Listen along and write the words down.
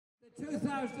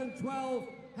2012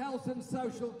 Health and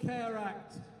Social Care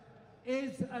Act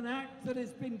is an act that has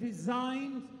been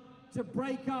designed to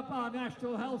break up our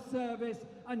National Health Service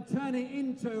and turn it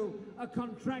into a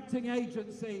contracting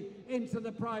agency into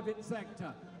the private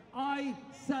sector. I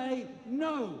say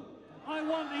no. I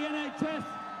want the NHS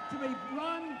to be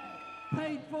run,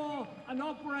 paid for and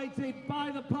operated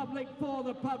by the public, for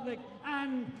the public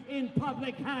and in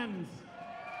public hands.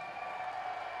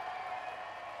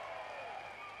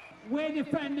 We're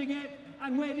defending it,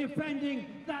 and we're defending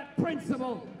that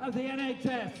principle of the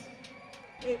NHS.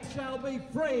 It shall be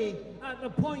free at the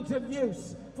point of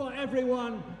use for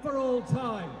everyone for all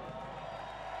time.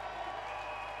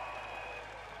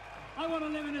 I want to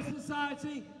live in a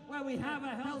society where we have a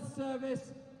health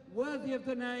service worthy of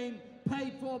the name,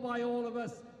 paid for by all of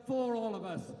us, for all of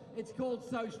us. It's called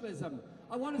socialism.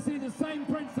 I want to see the same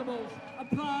principles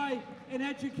apply in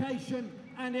education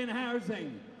and in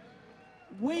housing.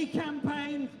 We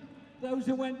campaigned, those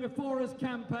who went before us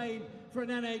campaigned for an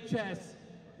NHS.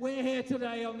 We're here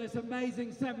today on this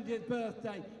amazing 70th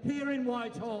birthday, here in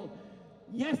Whitehall.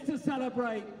 Yes, to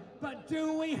celebrate, but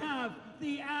do we have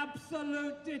the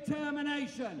absolute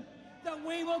determination that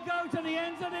we will go to the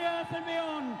ends of the earth and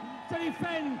beyond to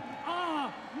defend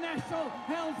our National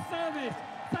Health Service?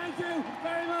 Thank you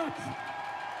very much.